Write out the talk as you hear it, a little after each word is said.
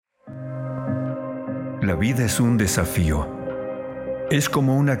La vida es un desafío. Es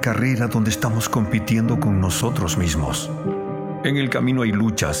como una carrera donde estamos compitiendo con nosotros mismos. En el camino hay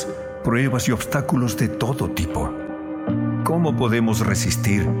luchas, pruebas y obstáculos de todo tipo. ¿Cómo podemos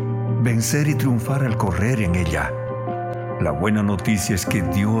resistir, vencer y triunfar al correr en ella? La buena noticia es que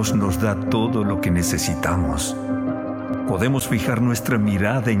Dios nos da todo lo que necesitamos. Podemos fijar nuestra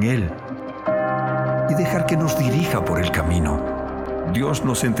mirada en Él y dejar que nos dirija por el camino. Dios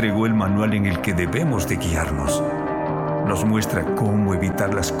nos entregó el manual en el que debemos de guiarnos. Nos muestra cómo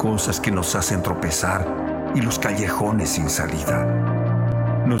evitar las cosas que nos hacen tropezar y los callejones sin salida.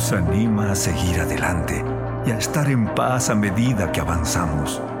 Nos anima a seguir adelante y a estar en paz a medida que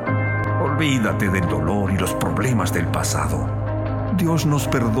avanzamos. Olvídate del dolor y los problemas del pasado. Dios nos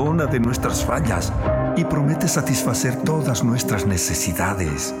perdona de nuestras fallas y promete satisfacer todas nuestras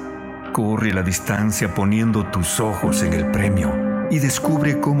necesidades. Corre la distancia poniendo tus ojos en el premio y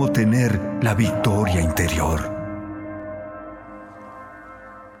descubre cómo tener la victoria interior.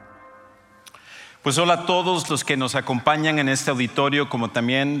 Pues hola a todos los que nos acompañan en este auditorio, como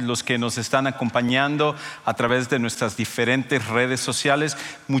también los que nos están acompañando a través de nuestras diferentes redes sociales.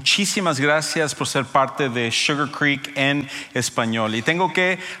 Muchísimas gracias por ser parte de Sugar Creek en español. Y tengo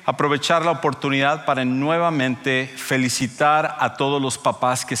que aprovechar la oportunidad para nuevamente felicitar a todos los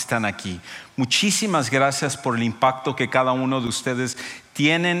papás que están aquí. Muchísimas gracias por el impacto que cada uno de ustedes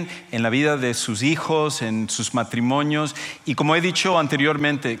tienen en la vida de sus hijos, en sus matrimonios. Y como he dicho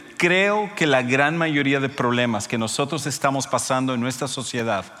anteriormente, creo que la gran mayoría de problemas que nosotros estamos pasando en nuestra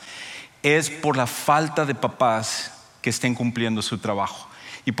sociedad es por la falta de papás que estén cumpliendo su trabajo.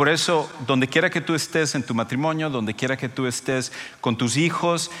 Y por eso, donde quiera que tú estés en tu matrimonio, donde quiera que tú estés con tus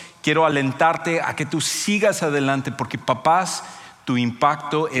hijos, quiero alentarte a que tú sigas adelante, porque papás, tu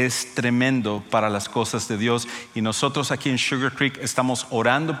impacto es tremendo para las cosas de Dios, y nosotros aquí en Sugar Creek estamos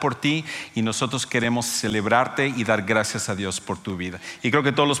orando por ti y nosotros queremos celebrarte y dar gracias a Dios por tu vida. Y creo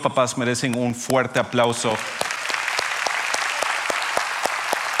que todos los papás merecen un fuerte aplauso.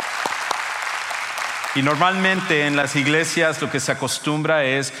 Y normalmente en las iglesias lo que se acostumbra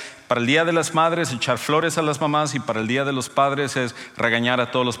es para el Día de las Madres echar flores a las mamás, y para el Día de los Padres es regañar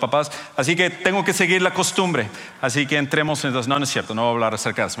a todos los papás. Así que tengo que seguir la costumbre. Así que entremos en... No es cierto, no voy a hablar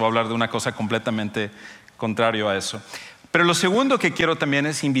acerca de eso, voy a hablar de una cosa completamente contrario a eso. Pero lo segundo que quiero también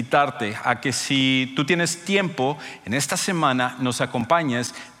es invitarte a que, si tú tienes tiempo en esta semana, nos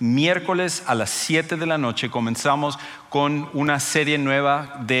acompañes miércoles a las 7 de la noche. Comenzamos con una serie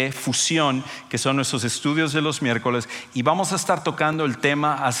nueva de fusión, que son nuestros estudios de los miércoles, y vamos a estar tocando el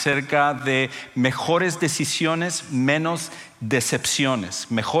tema acerca de mejores decisiones, menos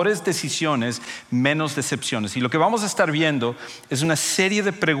decepciones. Mejores decisiones, menos decepciones. Y lo que vamos a estar viendo es una serie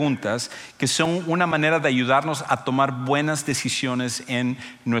de preguntas que son una manera de ayudarnos a tomar buenas decisiones en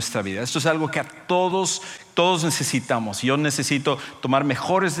nuestra vida. Esto es algo que a todos necesitamos. Yo necesito tomar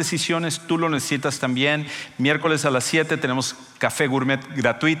mejores decisiones, tú lo necesitas también. Miércoles a las 7 tenemos café gourmet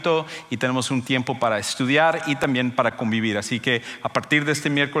gratuito y tenemos un tiempo para estudiar y también para convivir. Así que a partir de este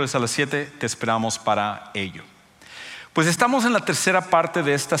miércoles a las 7 te esperamos para ello. Pues estamos en la tercera parte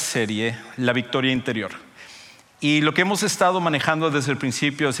de esta serie, La Victoria Interior. Y lo que hemos estado manejando desde el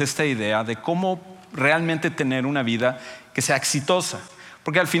principio es esta idea de cómo realmente tener una vida que sea exitosa.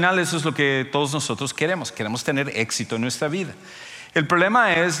 Porque al final eso es lo que todos nosotros queremos. Queremos tener éxito en nuestra vida. El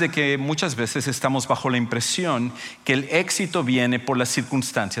problema es de que muchas veces estamos bajo la impresión que el éxito viene por las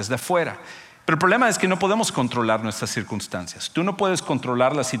circunstancias de afuera. Pero el problema es que no podemos controlar nuestras circunstancias. Tú no puedes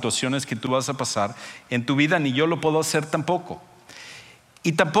controlar las situaciones que tú vas a pasar en tu vida, ni yo lo puedo hacer tampoco.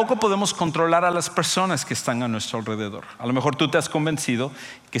 Y tampoco podemos controlar a las personas que están a nuestro alrededor. A lo mejor tú te has convencido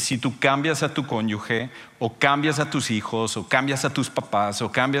que si tú cambias a tu cónyuge, o cambias a tus hijos, o cambias a tus papás,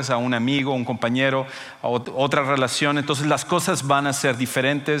 o cambias a un amigo, un compañero, a otra relación, entonces las cosas van a ser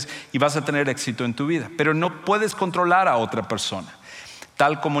diferentes y vas a tener éxito en tu vida. Pero no puedes controlar a otra persona,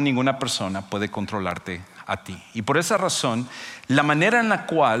 tal como ninguna persona puede controlarte a ti. Y por esa razón, la manera en la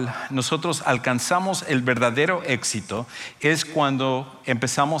cual nosotros alcanzamos el verdadero éxito es cuando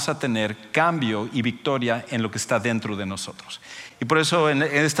empezamos a tener cambio y victoria en lo que está dentro de nosotros. Y por eso en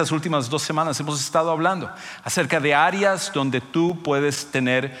estas últimas 2 semanas hemos estado hablando acerca de áreas donde tú puedes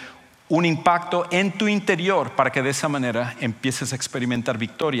tener un impacto en tu interior, para que de esa manera empieces a experimentar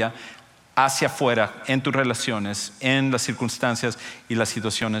victoria hacia afuera, en tus relaciones, en las circunstancias y las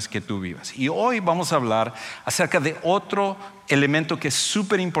situaciones que tú vivas. Y hoy vamos a hablar acerca de otro elemento que es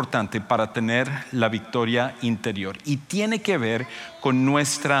súper importante para tener la victoria interior, y tiene que ver con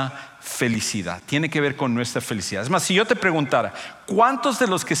nuestra felicidad. Tiene que ver con nuestra felicidad. Es más, si yo te preguntara, ¿cuántos de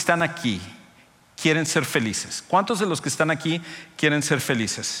los que están aquí quieren ser felices? ¿Cuántos de los que están aquí quieren ser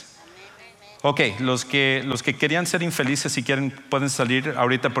felices? Ok, los que querían ser infelices, si quieren, pueden salir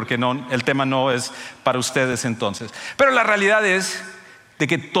ahorita porque no, el tema no es para ustedes entonces. Pero la realidad es de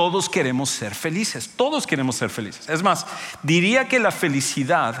que todos queremos ser felices, todos queremos ser felices. Es más, diría que la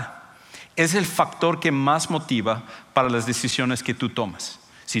felicidad es el factor que más motiva para las decisiones que tú tomas.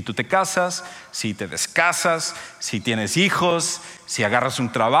 Si tú te casas, si te descasas, si tienes hijos, si agarras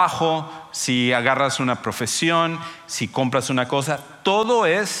un trabajo, si agarras una profesión, si compras una cosa, todo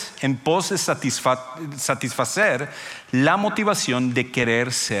es en pos de satisfacer la motivación de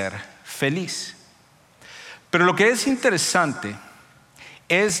querer ser feliz. Pero lo que es interesante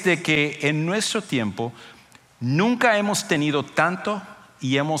es de que en nuestro tiempo nunca hemos tenido tanto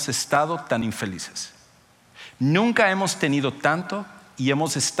y hemos estado tan infelices. Nunca hemos tenido tanto y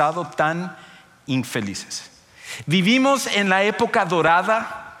hemos estado tan infelices. Vivimos en la época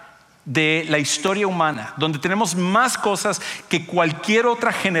dorada de la historia humana, donde tenemos más cosas que cualquier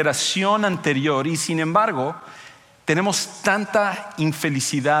otra generación anterior, y sin embargo tenemos tanta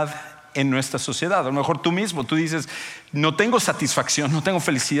infelicidad en nuestra sociedad. A lo mejor tú mismo, tú dices, no tengo satisfacción, no tengo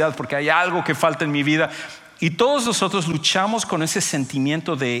felicidad porque hay algo que falta en mi vida. Y todos nosotros luchamos con ese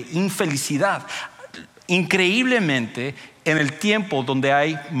sentimiento de infelicidad. Increíblemente, en el tiempo donde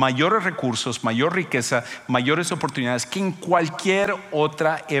hay mayores recursos, mayor riqueza, mayores oportunidades que en cualquier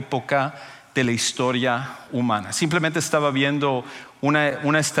otra época de la historia humana. Simplemente estaba viendo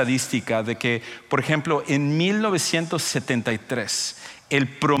una estadística de que, por ejemplo, en 1973, el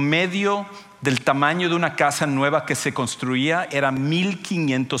promedio del tamaño de una casa nueva que se construía era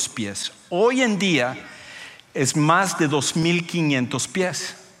 1,500 pies. Hoy en día es más de 2,500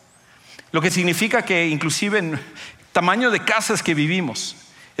 pies. Lo que significa que inclusive en tamaño de casas que vivimos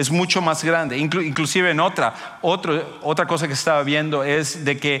es mucho más grande. Inclusive en otra cosa que estaba viendo es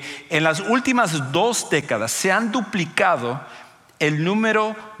de que en las últimas 2 décadas se han duplicado el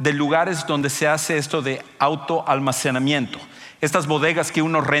número de lugares donde se hace esto de autoalmacenamiento. Estas bodegas que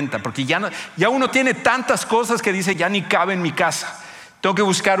uno renta, porque ya uno tiene tantas cosas que dice ya ni cabe en mi casa. Tengo que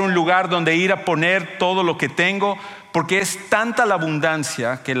buscar un lugar donde ir a poner todo lo que tengo, porque es tanta la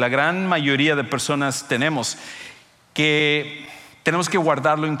abundancia que la gran mayoría de personas tenemos, que tenemos que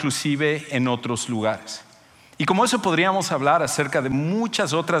guardarlo inclusive en otros lugares. Y como eso podríamos hablar acerca de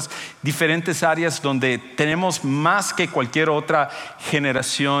muchas otras diferentes áreas donde tenemos más que cualquier otra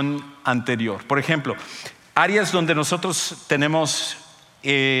generación anterior. Por ejemplo, áreas donde nosotros tenemos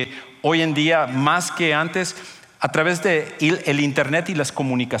hoy en día más que antes a través de el internet y las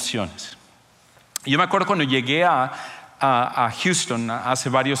comunicaciones. Yo me acuerdo cuando llegué a Houston hace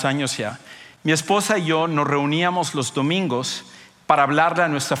varios años ya, mi esposa y yo nos reuníamos los domingos para hablarle a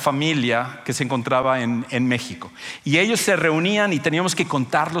nuestra familia que se encontraba en México. Y ellos se reunían y teníamos que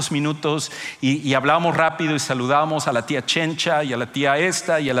contar los minutos y hablábamos rápido y saludábamos a la tía Chencha y a la tía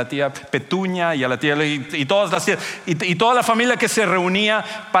Esta y a la tía Petuña y a la tía y todas las tías y toda la familia que se reunía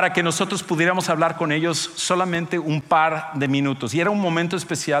para que nosotros pudiéramos hablar con ellos solamente un par de minutos. Y era un momento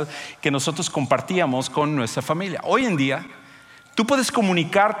especial que nosotros compartíamos con nuestra familia. Hoy en día tú puedes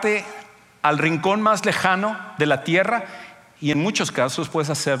comunicarte al rincón más lejano de la tierra y en muchos casos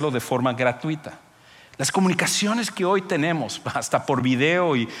puedes hacerlo de forma gratuita. Las comunicaciones que hoy tenemos, hasta por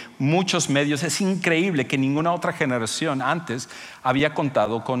video y muchos medios, es increíble que ninguna otra generación antes había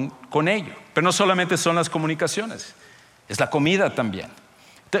contado con ello. Pero no solamente son las comunicaciones, es la comida también.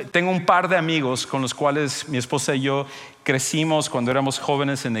 Tengo un par de amigos con los cuales mi esposa y yo crecimos cuando éramos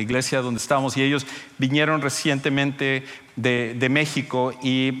jóvenes en la iglesia donde estábamos, y ellos vinieron recientemente de México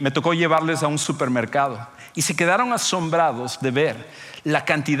y me tocó llevarles a un supermercado. Y se quedaron asombrados de ver la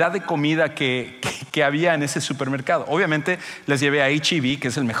cantidad de comida que había en ese supermercado. Obviamente les llevé a H-E-B, que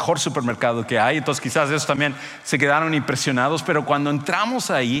es el mejor supermercado que hay, entonces quizás ellos también se quedaron impresionados. Pero cuando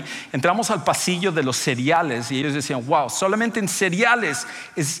entramos ahí, entramos al pasillo de los cereales y ellos decían, wow, solamente en cereales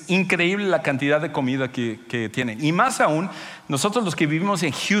es increíble la cantidad de comida que tienen. Y más aún, nosotros los que vivimos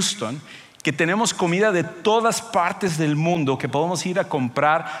en Houston, que tenemos comida de todas partes del mundo, que podemos ir a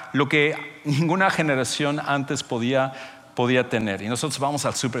comprar lo que ninguna generación antes podía tener. Y nosotros vamos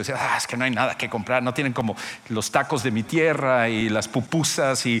al súper y decimos, es que no hay nada que comprar, no tienen como los tacos de mi tierra y las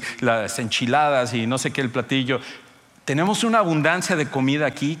pupusas y las enchiladas y no sé qué el platillo. Tenemos una abundancia de comida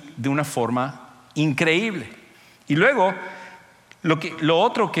aquí de una forma increíble. Y luego lo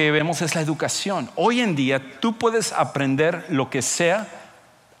otro que vemos es la educación. Hoy en día tú puedes aprender lo que sea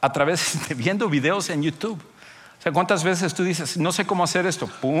a través de viendo videos en YouTube. O sea, ¿cuántas veces tú dices, no sé cómo hacer esto?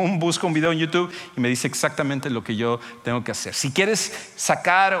 Pum, busco un video en YouTube y me dice exactamente lo que yo tengo que hacer. Si quieres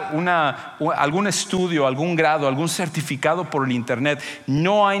sacar algún estudio, algún grado, algún certificado por el internet,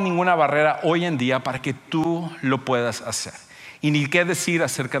 no hay ninguna barrera hoy en día para que tú lo puedas hacer. Y ni qué decir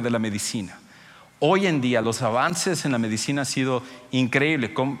acerca de la medicina. Hoy en día los avances en la medicina han sido increíbles,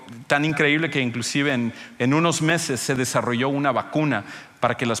 tan increíble que inclusive en unos meses se desarrolló una vacuna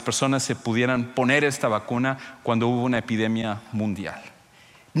para que las personas se pudieran poner esta vacuna cuando hubo una epidemia mundial.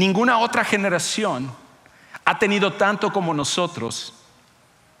 Ninguna otra generación ha tenido tanto como nosotros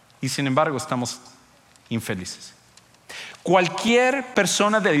y sin embargo estamos infelices. Cualquier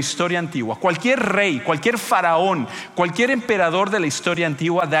persona de la historia antigua, cualquier rey, cualquier faraón, cualquier emperador de la historia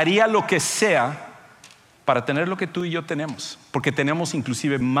antigua daría lo que sea para tener lo que tú y yo tenemos, porque tenemos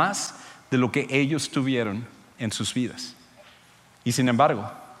inclusive más de lo que ellos tuvieron en sus vidas. Y sin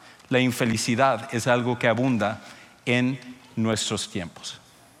embargo, la infelicidad es algo que abunda en nuestros tiempos.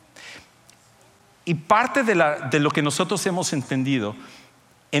 Y parte de lo que nosotros hemos entendido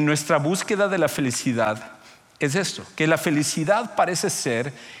en nuestra búsqueda de la felicidad es esto, que la felicidad parece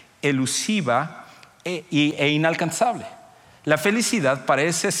ser elusiva e inalcanzable. La felicidad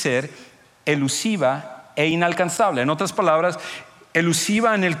parece ser elusiva e inalcanzable. En otras palabras,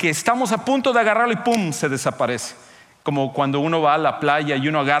 elusiva en el que estamos a punto de agarrarlo y ¡pum!, se desaparece. Como cuando uno va a la playa y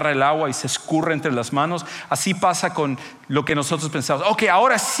uno agarra el agua y se escurre entre las manos. Así pasa con lo que nosotros pensamos. Ok,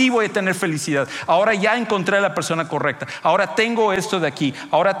 ahora sí voy a tener felicidad. Ahora ya encontré a la persona correcta. Ahora tengo esto de aquí.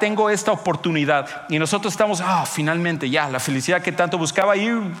 Ahora tengo esta oportunidad. Y nosotros estamos, finalmente ya, la felicidad que tanto buscaba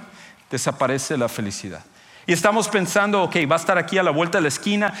y desaparece la felicidad. Y estamos pensando, ok, va a estar aquí a la vuelta de la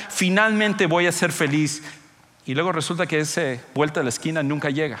esquina. Finalmente voy a ser feliz. Y luego resulta que esa vuelta de la esquina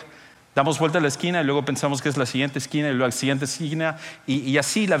nunca llega. Damos vuelta a la esquina y luego pensamos que es la siguiente esquina y luego la siguiente esquina y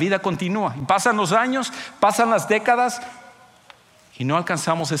así la vida continúa. Pasan los años, pasan las décadas y no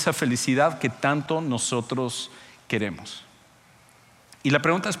alcanzamos esa felicidad que tanto nosotros queremos. Y la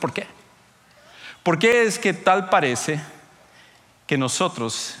pregunta es ¿por qué? ¿Por qué es que tal parece que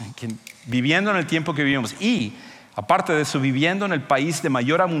nosotros, viviendo en el tiempo que vivimos y aparte de eso, viviendo en el país de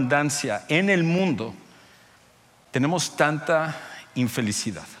mayor abundancia en el mundo, tenemos tanta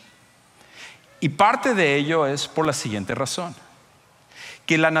infelicidad? Y parte de ello es por la siguiente razón,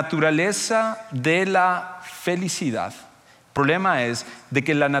 que la naturaleza de la felicidad, el problema es de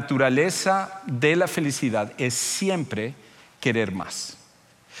que la naturaleza de la felicidad es siempre querer más.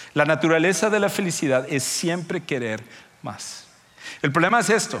 La naturaleza de la felicidad es siempre querer más. El problema es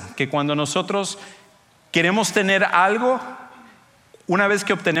esto, que cuando nosotros queremos tener algo, una vez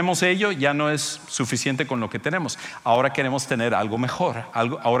que obtenemos ello, ya no es suficiente con lo que tenemos. Ahora queremos tener algo mejor,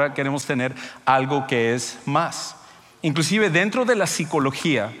 ahora queremos tener algo que es más. Inclusive dentro de la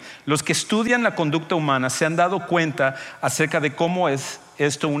psicología, los que estudian la conducta humana se han dado cuenta acerca de cómo es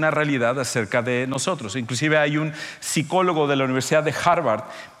esto una realidad acerca de nosotros. Inclusive hay un psicólogo de la Universidad de Harvard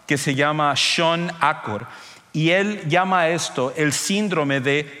que se llama Sean Acor y él llama a esto el síndrome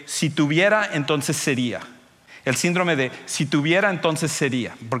de si tuviera, entonces sería. El síndrome de si tuviera, entonces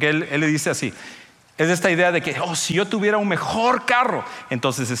sería. Porque él le dice así, es esta idea de que si yo tuviera un mejor carro,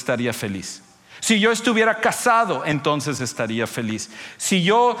 entonces estaría feliz. Si yo estuviera casado, entonces estaría feliz. Si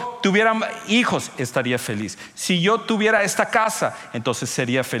yo tuviera hijos, estaría feliz. Si yo tuviera esta casa, entonces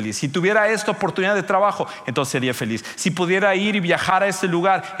sería feliz. Si tuviera esta oportunidad de trabajo, entonces sería feliz. Si pudiera ir y viajar a este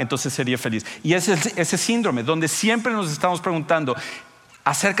lugar, entonces sería feliz. Y es ese síndrome donde siempre nos estamos preguntando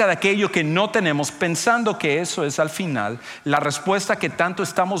acerca de aquello que no tenemos, pensando que eso es al final la respuesta que tanto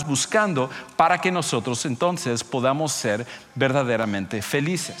estamos buscando para que nosotros entonces podamos ser verdaderamente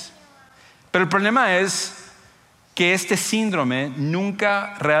felices. Pero el problema es que este síndrome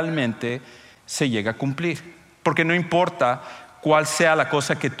nunca realmente se llega a cumplir, porque no importa cuál sea la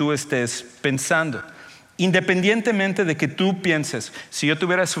cosa que tú estés pensando. Independientemente de que tú pienses, si yo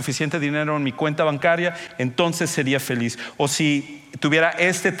tuviera suficiente dinero en mi cuenta bancaria, entonces sería feliz. O si tuviera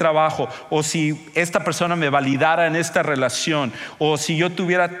este trabajo, o si esta persona me validara en esta relación, o si yo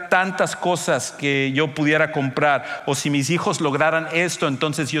tuviera tantas cosas que yo pudiera comprar, o si mis hijos lograran esto,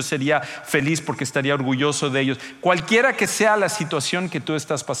 entonces yo sería feliz porque estaría orgulloso de ellos. Cualquiera que sea la situación que tú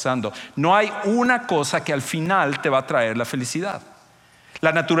estás pasando, no hay una cosa que al final te va a traer la felicidad.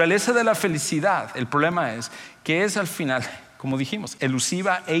 La naturaleza de la felicidad, el problema es que es al final, como dijimos,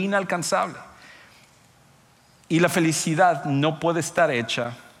 elusiva e inalcanzable. Y la felicidad no puede estar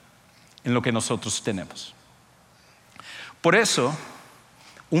hecha en lo que nosotros tenemos. Por eso,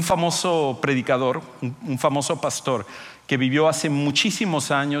 un famoso predicador, un famoso pastor que vivió hace muchísimos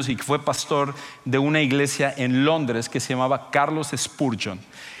años y que fue pastor de una iglesia en Londres que se llamaba Charles Spurgeon.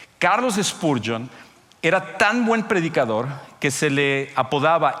 Charles Spurgeon era tan buen predicador que se le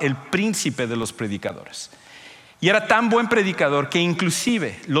apodaba el príncipe de los predicadores. Y era tan buen predicador que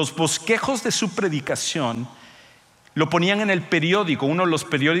inclusive los bosquejos de su predicación Lo ponían en el periódico, uno de los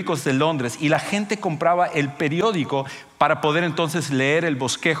periódicos de Londres, y la gente compraba el periódico para poder entonces leer el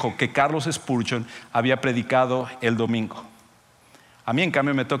bosquejo que Carlos Spurgeon había predicado el domingo. A mí, en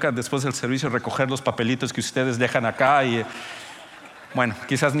cambio, me toca después del servicio recoger los papelitos que ustedes dejan acá y bueno,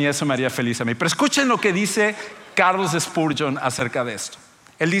 quizás ni eso me haría feliz a mí. Pero escuchen lo que dice Carlos Spurgeon acerca de esto.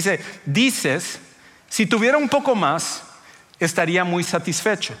 Él dice: dices, si tuviera un poco más, estaría muy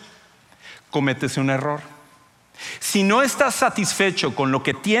satisfecho. Cometes un error. Si no estás satisfecho con lo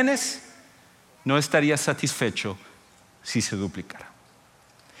que tienes, no estarías satisfecho si se duplicara.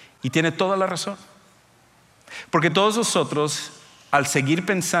 Y tiene toda la razón. Porque todos nosotros, al seguir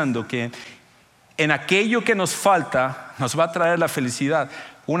pensando que en aquello que nos falta nos va a traer la felicidad,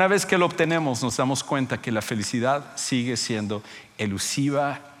 una vez que lo obtenemos nos damos cuenta que la felicidad sigue siendo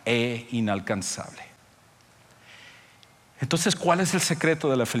elusiva e inalcanzable. Entonces, ¿cuál es el secreto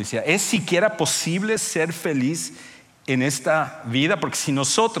de la felicidad? ¿Es siquiera posible ser feliz en esta vida? Porque si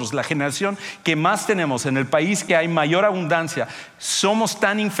nosotros, la generación que más tenemos en el país que hay mayor abundancia, somos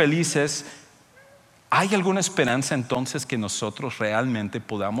tan infelices, ¿hay alguna esperanza entonces que nosotros realmente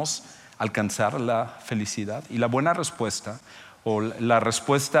podamos alcanzar la felicidad? Y la buena respuesta, o la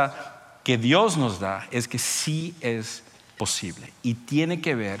respuesta que Dios nos da, es que sí es posible. Y tiene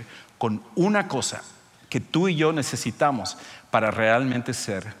que ver con una cosa que tú y yo necesitamos para realmente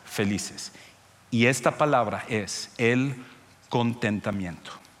ser felices. Y esta palabra es el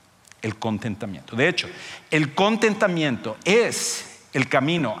contentamiento. El contentamiento. De hecho, el contentamiento es el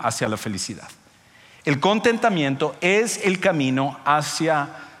camino hacia la felicidad. El contentamiento es el camino hacia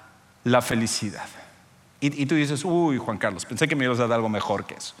la felicidad. Y tú dices: uy, Juan Carlos, pensé que me ibas a dar algo mejor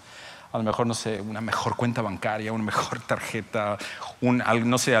que eso. A lo mejor, no sé, una mejor cuenta bancaria, una mejor tarjeta,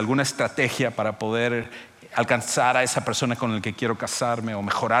 no sé, alguna estrategia para poder alcanzar a esa persona con la que quiero casarme o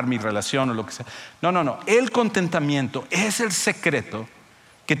mejorar mi relación o lo que sea. No. El contentamiento es el secreto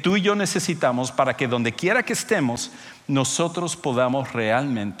que tú y yo necesitamos para que donde quiera que estemos, nosotros podamos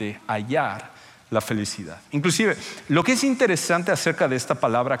realmente hallar la felicidad. Inclusive, lo que es interesante acerca de esta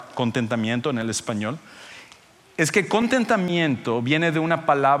palabra contentamiento en el español es que contentamiento viene de una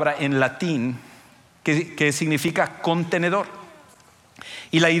palabra en latín que significa contenedor.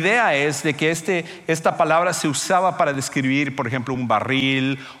 Y la idea es de que esta palabra se usaba para describir, por ejemplo, un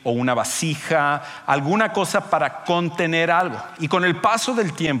barril o una vasija, alguna cosa para contener algo. Y con el paso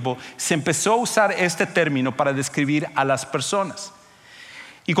del tiempo se empezó a usar este término para describir a las personas.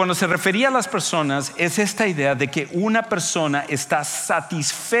 Y cuando se refería a las personas, es esta idea de que una persona está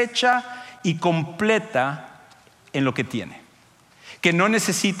satisfecha y completa en lo que tiene, que no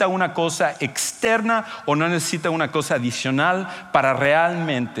necesita una cosa externa o no necesita una cosa adicional para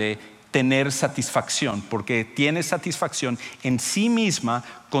realmente tener satisfacción, porque tiene satisfacción en sí misma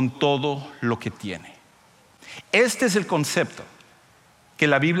con todo lo que tiene. Este es el concepto que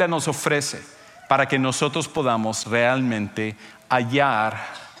la Biblia nos ofrece para que nosotros podamos realmente hallar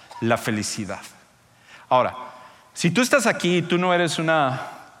la felicidad. Ahora, si tú estás aquí y tú no eres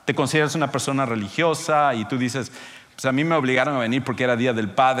te consideras una persona religiosa y tú dices: pues a mí me obligaron a venir porque era Día del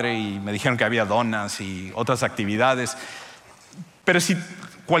Padre y me dijeron que había donas y otras actividades. Pero si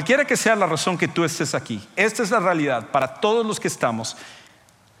cualquiera que sea la razón que tú estés aquí, esta es la realidad para todos los que estamos,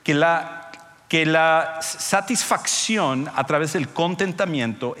 que la satisfacción a través del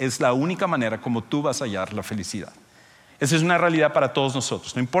contentamiento es la única manera como tú vas a hallar la felicidad. Esa es una realidad para todos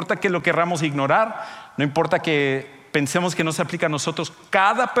nosotros. No importa que lo querramos ignorar, no importa que pensemos que no se aplica a nosotros,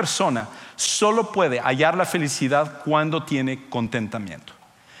 cada persona solo puede hallar la felicidad cuando tiene contentamiento.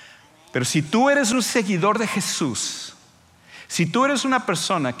 Pero si tú eres un seguidor de Jesús, si tú eres una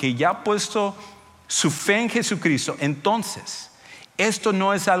persona que ya ha puesto su fe en Jesucristo, entonces esto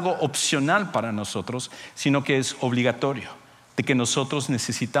no es algo opcional para nosotros, sino que es obligatorio, de que nosotros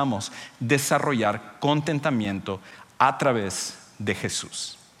necesitamos desarrollar contentamiento a través de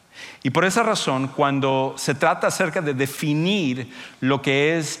Jesús. Y por esa razón, cuando se trata acerca de definir lo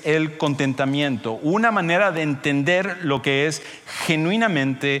que es el contentamiento, una manera de entender lo que es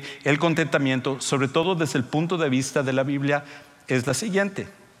genuinamente el contentamiento, sobre todo desde el punto de vista de la Biblia, es la siguiente.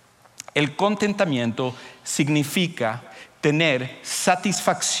 El contentamiento significa tener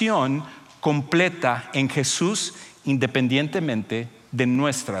satisfacción completa en Jesús independientemente de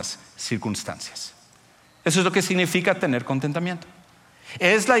nuestras circunstancias. Eso es lo que significa tener contentamiento.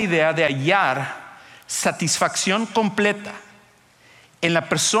 Es la idea de hallar satisfacción completa en la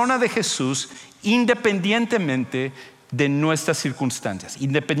persona de Jesús independientemente de nuestras circunstancias,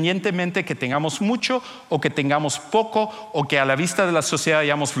 independientemente que tengamos mucho o que tengamos poco, o que a la vista de la sociedad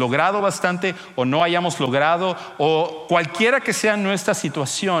hayamos logrado bastante o no hayamos logrado, o cualquiera que sea nuestra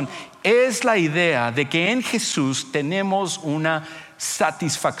situación. Es la idea de que en Jesús tenemos una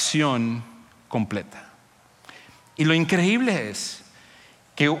satisfacción completa. Y lo increíble es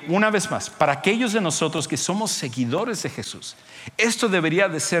que, una vez más, para aquellos de nosotros que somos seguidores de Jesús, esto debería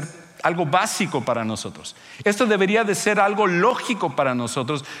de ser algo básico para nosotros. Esto debería de ser algo lógico para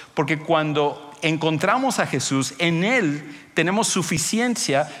nosotros, porque cuando encontramos a Jesús, en Él tenemos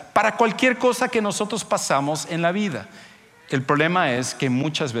suficiencia para cualquier cosa que nosotros pasamos en la vida. El problema es que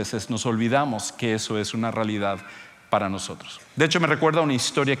muchas veces nos olvidamos que eso es una realidad para nosotros. De hecho, me recuerda una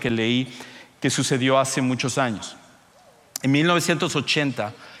historia que leí que sucedió hace muchos años. En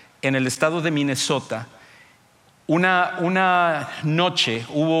 1980, en el estado de Minnesota, una noche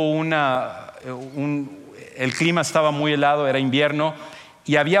hubo el clima estaba muy helado, era invierno,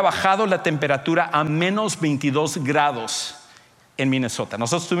 y había bajado la temperatura a menos 22 grados en Minnesota.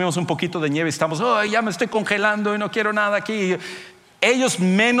 Nosotros tuvimos un poquito de nieve y estamos, ya me estoy congelando y no quiero nada aquí. Ellos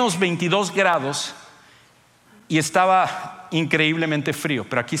menos 22 grados y estaba increíblemente frío.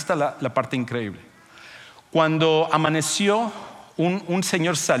 Pero aquí está la parte increíble. Cuando amaneció, un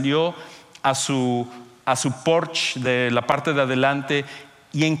señor salió a su porch de la parte de adelante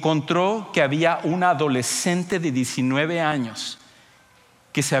y encontró que había una adolescente de 19 años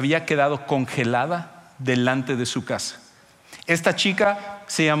que se había quedado congelada delante de su casa. Esta chica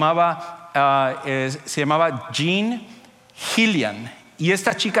se llamaba Jean Hillian. Y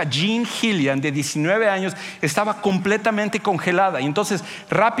esta chica, Jean Hillian, de 19 años, estaba completamente congelada. Y entonces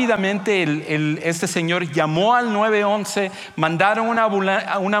rápidamente este señor llamó al 911, mandaron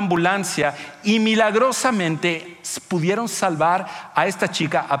una ambulancia y milagrosamente pudieron salvar a esta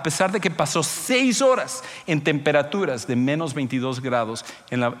chica, a pesar de que pasó 6 horas en temperaturas de menos 22 grados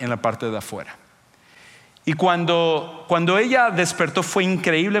en la parte de afuera. Y cuando ella despertó fue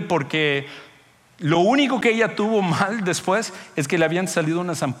increíble, porque lo único que ella tuvo mal después es que le habían salido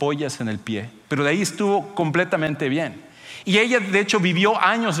unas ampollas en el pie, pero de ahí estuvo completamente bien. Y ella de hecho vivió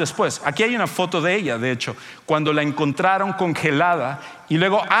años después. Aquí hay una foto de ella, de hecho, cuando la encontraron congelada, y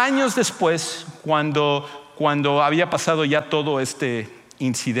luego años después cuando había pasado ya todo este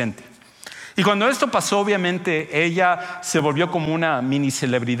incidente. Y cuando esto pasó, obviamente ella se volvió como una mini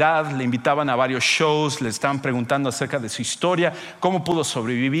celebridad. Le invitaban a varios shows, le estaban preguntando acerca de su historia, cómo pudo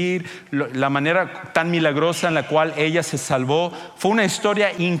sobrevivir, la manera tan milagrosa en la cual ella se salvó. Fue una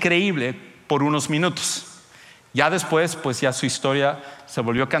historia increíble por unos minutos. Ya después, pues ya su historia se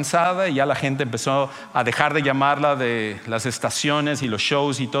volvió cansada y ya la gente empezó a dejar de llamarla de las estaciones y los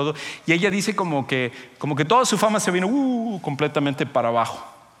shows y todo. Y ella dice como que toda su fama se vino completamente para abajo.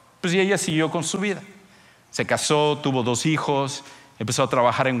 Pues y ella siguió con su vida. Se casó, tuvo 2 hijos, empezó a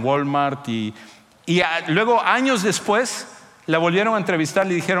trabajar en Walmart y luego años después la volvieron a entrevistar.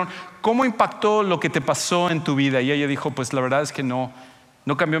 Le dijeron, ¿cómo impactó lo que te pasó en tu vida? Y ella dijo, pues la verdad es que no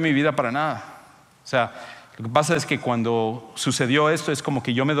cambió mi vida para nada. O sea, lo que pasa es que cuando sucedió esto es como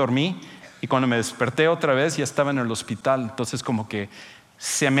que yo me dormí y cuando me desperté otra vez ya estaba en el hospital. Entonces como que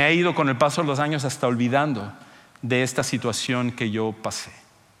se me ha ido con el paso de los años hasta olvidando de esta situación que yo pasé.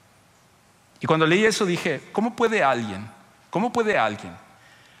 Y cuando leí eso dije, ¿cómo puede alguien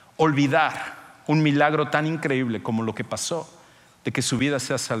olvidar un milagro tan increíble como lo que pasó, de que su vida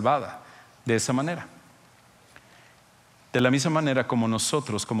sea salvada de esa manera? De la misma manera como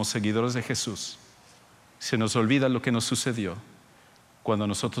nosotros, como seguidores de Jesús, se nos olvida lo que nos sucedió cuando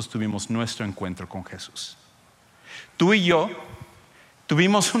nosotros tuvimos nuestro encuentro con Jesús. Tú y yo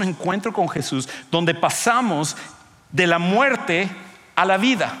tuvimos un encuentro con Jesús donde pasamos de la muerte a la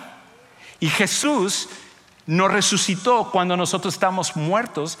vida. Y Jesús nos resucitó cuando nosotros estamos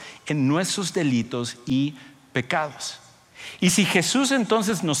muertos en nuestros delitos y pecados. Y si Jesús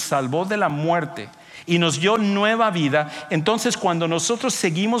entonces nos salvó de la muerte y nos dio nueva vida, entonces cuando nosotros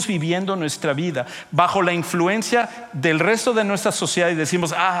seguimos viviendo nuestra vida bajo la influencia del resto de nuestra sociedad y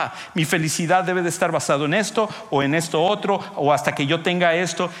decimos, mi felicidad debe de estar basado en esto o en esto otro, o hasta que yo tenga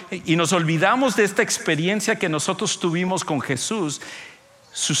esto, y nos olvidamos de esta experiencia que nosotros tuvimos con Jesús,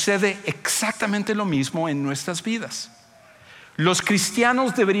 sucede exactamente lo mismo en nuestras vidas. Los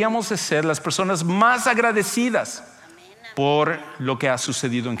cristianos deberíamos de ser las personas más agradecidas por lo que ha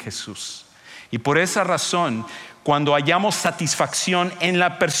sucedido en Jesús. Y por esa razón, cuando hallamos satisfacción en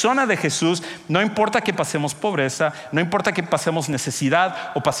la persona de Jesús, no importa que pasemos pobreza, no importa que pasemos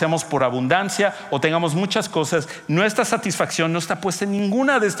necesidad o pasemos por abundancia o tengamos muchas cosas, nuestra satisfacción no está puesta en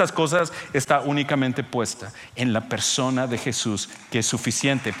ninguna de estas cosas, está únicamente puesta en la persona de Jesús, que es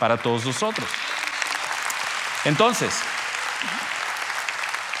suficiente para todos nosotros. Entonces,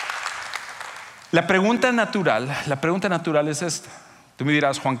 la pregunta natural es esta. Tú me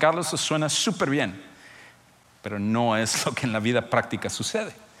dirás, Juan Carlos, eso suena súper bien, pero no es lo que en la vida práctica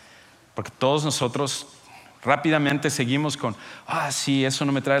sucede. Porque todos nosotros rápidamente seguimos con, sí, eso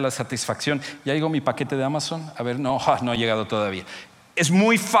no me trae la satisfacción. Ya llegó mi paquete de Amazon. A ver, no ha llegado todavía. Es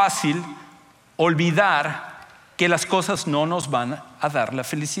muy fácil olvidar que las cosas no nos van a dar la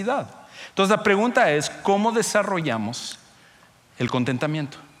felicidad. Entonces la pregunta es, ¿cómo desarrollamos el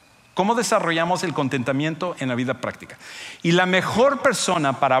contentamiento? ¿Cómo desarrollamos el contentamiento en la vida práctica? Y la mejor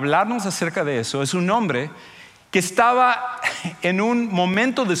persona para hablarnos acerca de eso es un hombre que estaba en un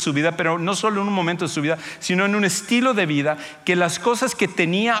momento de su vida, pero no solo en un momento de su vida, sino en un estilo de vida que las cosas que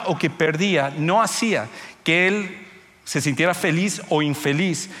tenía o que perdía no hacía que él se sintiera feliz o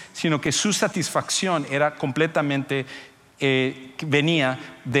infeliz, sino que su satisfacción era completamente venía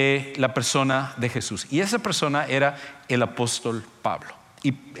de la persona de Jesús. Y esa persona era el apóstol Pablo.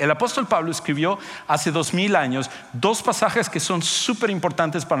 Y el apóstol Pablo escribió hace 2000 años 2 pasajes que son súper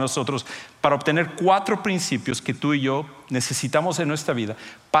importantes para nosotros para obtener 4 principios que tú y yo necesitamos en nuestra vida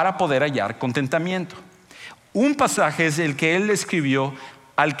para poder hallar contentamiento. Un pasaje es el que él escribió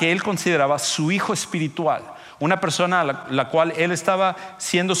al que él consideraba su hijo espiritual, una persona a la cual él estaba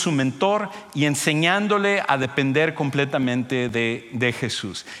siendo su mentor y enseñándole a depender completamente de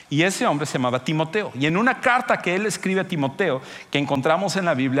Jesús. Y ese hombre se llamaba Timoteo. Y en una carta que él escribe a Timoteo, que encontramos en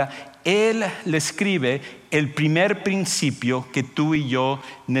la Biblia, él le escribe el primer principio que tú y yo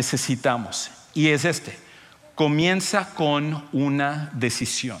necesitamos. Y es este: comienza con una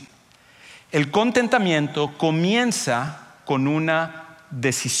decisión. El contentamiento comienza con una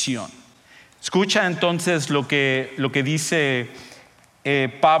decisión. Escucha entonces lo que dice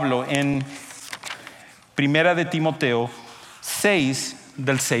Pablo en 1 de Timoteo 6,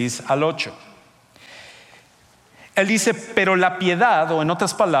 del 6 al 8. Él dice, pero la piedad, o en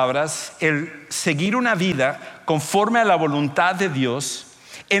otras palabras, el seguir una vida conforme a la voluntad de Dios,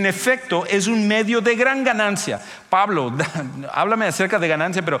 en efecto es un medio de gran ganancia. Pablo, háblame acerca de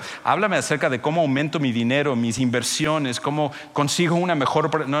ganancia, pero háblame acerca de cómo aumento mi dinero, mis inversiones, cómo consigo una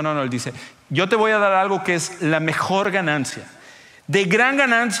mejor... No, él dice, yo te voy a dar algo que es la mejor ganancia. De gran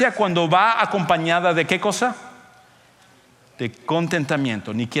ganancia cuando va acompañada de ¿qué cosa? De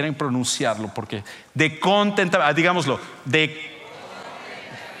contentamiento. Ni quieren pronunciarlo porque de contentamiento, digámoslo, de...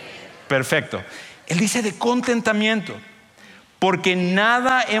 Perfecto. Él dice de contentamiento. Porque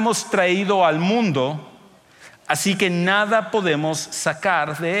nada hemos traído al mundo, así que nada podemos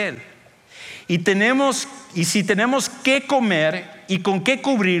sacar de él. Y si tenemos que comer y con qué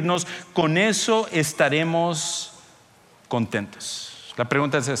cubrirnos, con eso estaremos contentos. La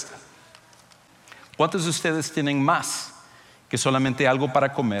pregunta es esta: ¿cuántos de ustedes tienen más que solamente algo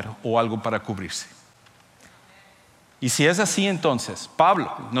para comer o algo para cubrirse? Y si es así, entonces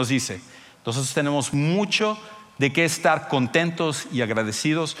Pablo nos dice, nosotros tenemos mucho de qué estar contentos y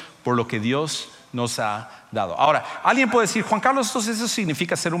agradecidos por lo que Dios nos ha dado. Ahora, alguien puede decir, Juan Carlos, entonces eso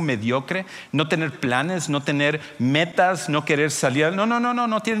significa ser un mediocre, no tener planes, no tener metas, no querer salir.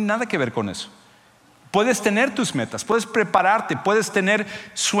 No tiene nada que ver con eso. Puedes tener tus metas, puedes prepararte, puedes tener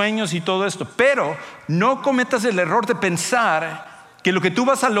sueños y todo esto, pero no cometas el error de pensar que lo que tú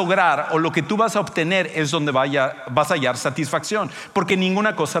vas a lograr o lo que tú vas a obtener es donde vas a hallar satisfacción, porque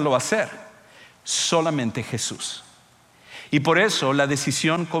ninguna cosa lo va a hacer. Solamente Jesús. Y por eso la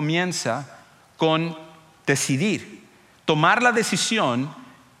decisión comienza con decidir, tomar la decisión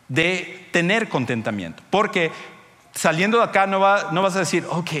de tener contentamiento. Porque saliendo de acá no vas a decir,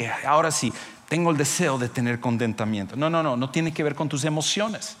 ok, ahora sí, tengo el deseo de tener contentamiento. No tiene que ver con tus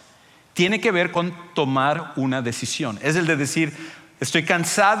emociones. Tiene que ver con tomar una decisión. Es el de decir, estoy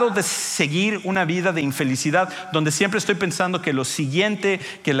cansado de seguir una vida de infelicidad donde siempre estoy pensando que lo siguiente,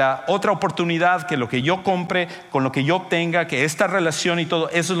 que la otra oportunidad, que lo que yo compre, con lo que yo obtenga, que esta relación y todo,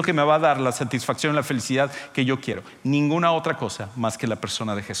 eso es lo que me va a dar la satisfacción, la felicidad que yo quiero. Ninguna otra cosa más que la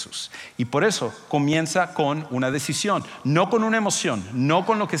persona de Jesús. Y por eso comienza con una decisión, no con una emoción, no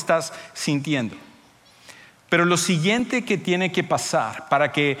con lo que estás sintiendo. Pero lo siguiente que tiene que pasar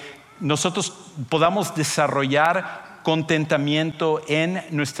para que nosotros podamos desarrollar contentamiento en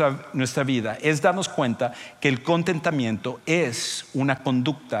nuestra vida es darnos cuenta que el contentamiento es una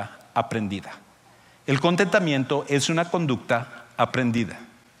conducta aprendida. El contentamiento es una conducta aprendida.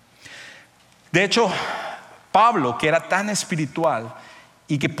 De hecho, Pablo, que era tan espiritual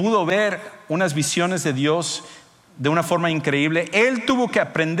y que pudo ver unas visiones de Dios de una forma increíble. Él tuvo que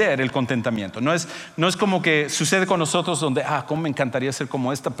aprender el contentamiento. No es como que sucede con nosotros donde, cómo me encantaría ser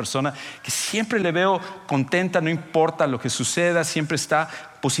como esta persona que siempre le veo contenta, no importa lo que suceda, siempre está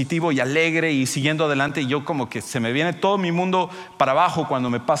positivo y alegre y siguiendo adelante. Y yo como que se me viene todo mi mundo para abajo cuando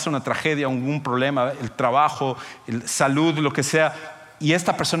me pasa una tragedia, algún problema, el trabajo, salud, lo que sea. Y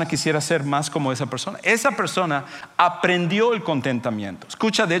esta persona quisiera ser más como esa persona. Esa persona aprendió el contentamiento.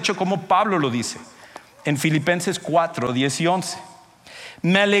 Escucha de hecho cómo Pablo lo dice en Filipenses 4, 10 y 11.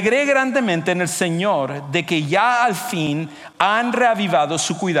 Me alegré grandemente en el Señor de que ya al fin han reavivado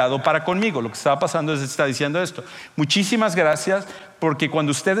su cuidado para conmigo. Lo que estaba pasando es, está diciendo esto: muchísimas gracias, porque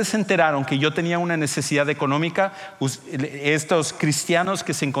cuando ustedes se enteraron que yo tenía una necesidad económica, estos cristianos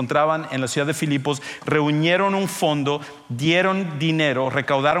que se encontraban en la ciudad de Filipos reunieron un fondo, dieron dinero,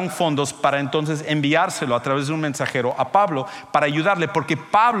 recaudaron fondos para entonces enviárselo a través de un mensajero a Pablo para ayudarle, porque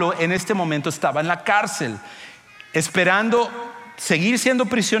Pablo en este momento estaba en la cárcel esperando seguir siendo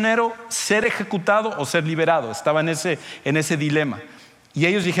prisionero, ser ejecutado o ser liberado. Estaba en ese dilema. Y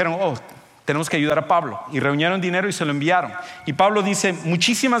ellos dijeron, tenemos que ayudar a Pablo. Y reunieron dinero y se lo enviaron. Y Pablo dice,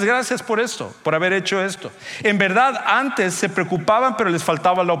 muchísimas gracias por esto, por haber hecho esto. En verdad, antes se preocupaban, pero les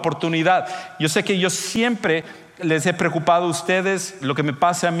faltaba la oportunidad. Yo sé que yo siempre les he preocupado a ustedes. Lo que me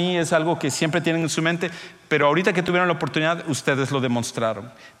pasa a mí es algo que siempre tienen en su mente, pero ahorita que tuvieron la oportunidad, ustedes lo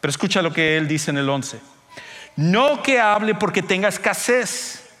demostraron. Pero escucha lo que él dice en el 11. No que hable porque tenga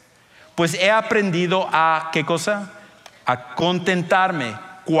escasez, pues he aprendido a, ¿qué cosa? A contentarme,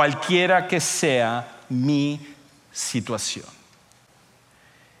 cualquiera que sea mi situación.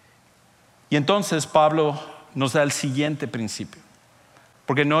 Y entonces Pablo nos da el siguiente principio,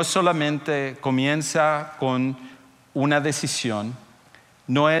 porque no solamente comienza con una decisión,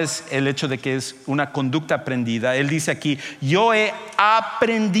 no es el hecho de que es una conducta aprendida. Él dice aquí, yo he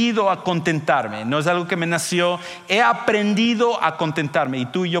aprendido a contentarme. No es algo que me nació, he aprendido a contentarme. Y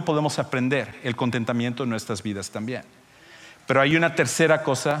tú y yo podemos aprender el contentamiento en nuestras vidas también. Pero hay una tercera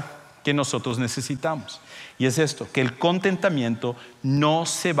cosa que nosotros necesitamos, y es esto: que el contentamiento no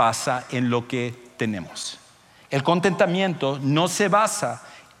se basa en lo que tenemos. El contentamiento no se basa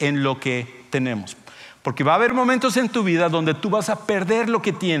en lo que tenemos, porque va a haber momentos en tu vida donde tú vas a perder lo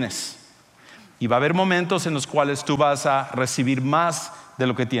que tienes, y va a haber momentos en los cuales tú vas a recibir más de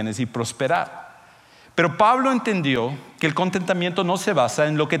lo que tienes y prosperar. Pero Pablo entendió que el contentamiento no se basa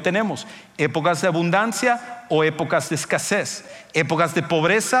en lo que tenemos: épocas de abundancia o épocas de escasez, épocas de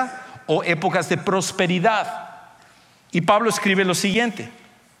pobreza o épocas de prosperidad. Y Pablo escribe lo siguiente,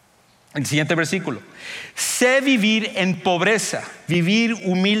 el siguiente versículo: sé vivir en pobreza, vivir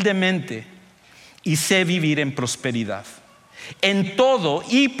humildemente, y sé vivir en prosperidad. En todo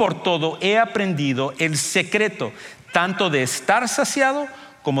y por todo he aprendido el secreto, tanto de estar saciado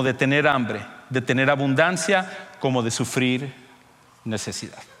como de tener hambre, de tener abundancia como de sufrir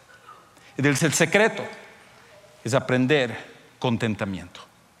necesidad. El secreto es aprender contentamiento.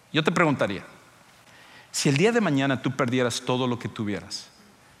 Yo te preguntaría, si el día de mañana tú perdieras todo lo que tuvieras,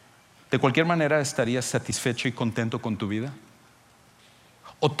 ¿de cualquier manera estarías satisfecho y contento con tu vida?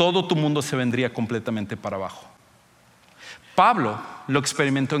 ¿O todo tu mundo se vendría completamente para abajo? Pablo lo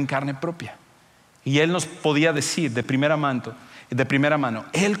experimentó en carne propia, y él nos podía decir de primera mano,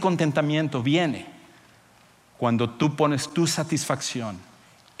 el contentamiento viene cuando tú pones tu satisfacción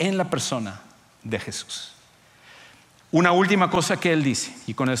en la persona de Jesús. Una última cosa que él dice,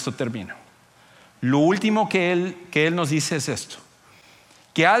 y con esto termino. Lo último que él nos dice es esto: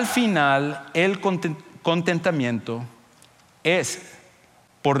 que al final el contentamiento es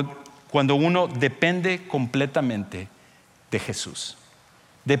por cuando uno depende completamente de Jesús.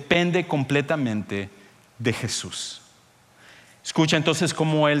 Depende completamente de Jesús. Escucha entonces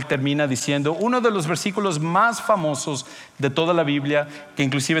cómo él termina diciendo uno de los versículos más famosos de toda la Biblia, que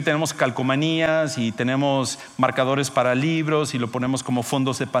inclusive tenemos calcomanías y tenemos marcadores para libros y lo ponemos como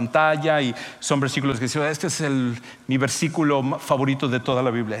fondos de pantalla, y son versículos que dicen, este es mi versículo favorito de toda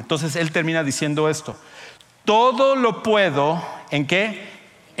la Biblia. Entonces él termina diciendo esto: todo lo puedo, ¿en qué?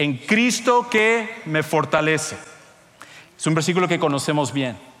 En Cristo que me fortalece. Es un versículo que conocemos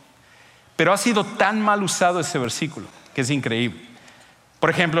bien, pero ha sido tan mal usado ese versículo que es increíble. Por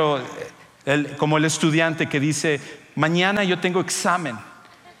ejemplo, como el estudiante que dice, mañana yo tengo examen,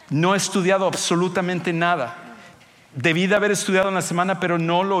 no he estudiado absolutamente nada, debí de haber estudiado en la semana pero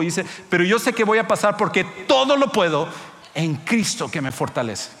no lo hice, pero yo sé que voy a pasar porque todo lo puedo en Cristo que me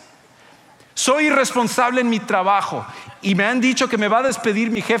fortalece. Soy irresponsable en mi trabajo y me han dicho que me va a despedir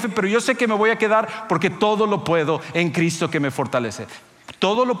mi jefe, pero yo sé que me voy a quedar porque todo lo puedo en Cristo que me fortalece.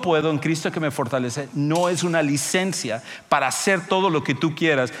 Todo lo puedo en Cristo que me fortalece no es una licencia para hacer todo lo que tú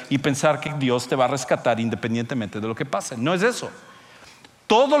quieras y pensar que Dios te va a rescatar independientemente de lo que pase. No es eso.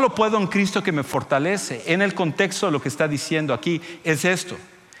 Todo lo puedo en Cristo que me fortalece. En el contexto de lo que está diciendo aquí es esto: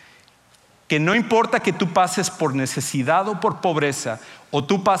 que no importa que tú pases por necesidad o por pobreza, o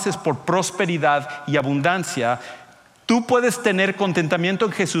tú pases por prosperidad y abundancia, tú puedes tener contentamiento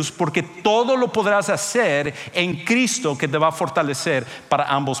en Jesús, porque todo lo podrás hacer en Cristo que te va a fortalecer para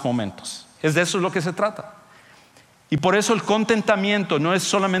ambos momentos. Es de eso lo que se trata. Y por eso el contentamiento no es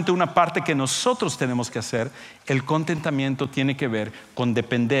solamente una parte que nosotros tenemos que hacer. El contentamiento tiene que ver con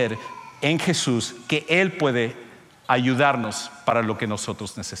depender en Jesús, que Él puede ayudarnos para lo que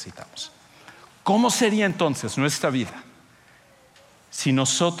nosotros necesitamos. ¿Cómo sería entonces nuestra vida si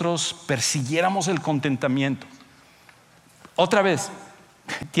nosotros persiguiéramos el contentamiento? Otra vez,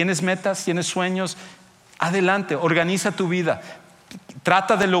 ¿tienes metas? ¿Tienes sueños? Adelante, organiza tu vida.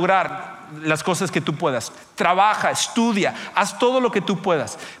 Trata de lograr las cosas que tú puedas. Trabaja, estudia, haz todo lo que tú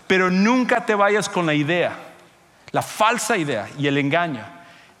puedas. Pero nunca te vayas con la idea, la falsa idea y el engaño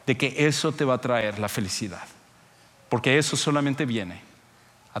de que eso te va a traer la felicidad. Porque eso solamente viene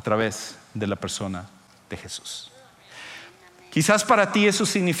a través de la persona de Jesús. Quizás para ti eso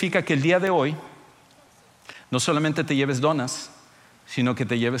significa que el día de hoy no solamente te lleves donas, sino que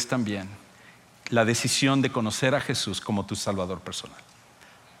te lleves también la decisión de conocer a Jesús como tu Salvador personal.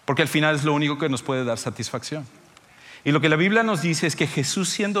 Porque al final es lo único que nos puede dar satisfacción. Y lo que la Biblia nos dice es que Jesús,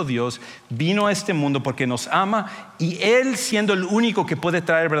 siendo Dios, vino a este mundo porque nos ama, y Él, siendo el único que puede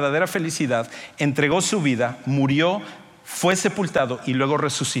traer verdadera felicidad, entregó su vida, murió, fue sepultado y luego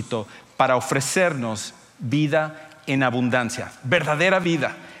resucitó para ofrecernos vida en abundancia, verdadera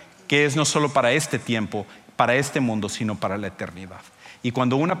vida, que es no solo para este tiempo, para este mundo, sino para la eternidad. Y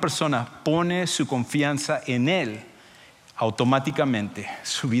cuando una persona pone su confianza en Él, automáticamente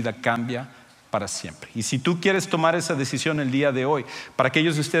su vida cambia para siempre. Y si tú quieres tomar esa decisión el día de hoy, para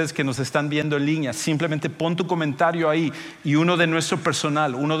aquellos de ustedes que nos están viendo en línea, simplemente pon tu comentario ahí y uno de nuestro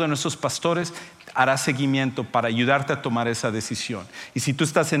personal, uno de nuestros pastores hará seguimiento para ayudarte a tomar esa decisión. Y si tú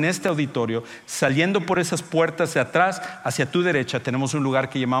estás en este auditorio, saliendo por esas puertas de atrás, hacia tu derecha, tenemos un lugar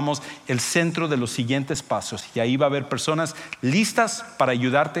que llamamos el centro de los siguientes pasos. Y ahí va a haber personas listas para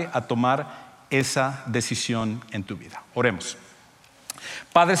ayudarte a tomar esa decisión en tu vida. Oremos.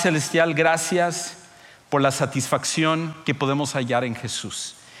 Padre Celestial, gracias por la satisfacción que podemos hallar en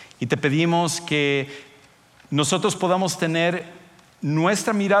Jesús. Y te pedimos que nosotros podamos tener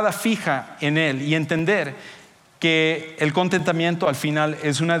nuestra mirada fija en Él y entender que el contentamiento al final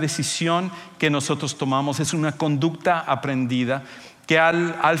es una decisión que nosotros tomamos, es una conducta aprendida que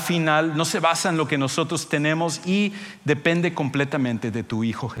al final no se basa en lo que nosotros tenemos y depende completamente de tu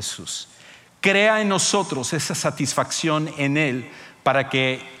Hijo Jesús. Crea en nosotros esa satisfacción en Él para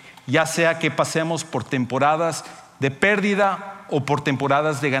que, ya sea que pasemos por temporadas de pérdida o por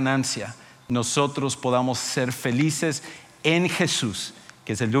temporadas de ganancia, nosotros podamos ser felices en Jesús,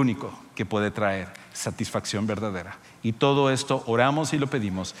 que es el único que puede traer satisfacción verdadera. Y todo esto oramos y lo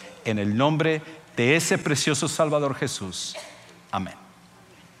pedimos en el nombre de ese precioso Salvador Jesús. Amén.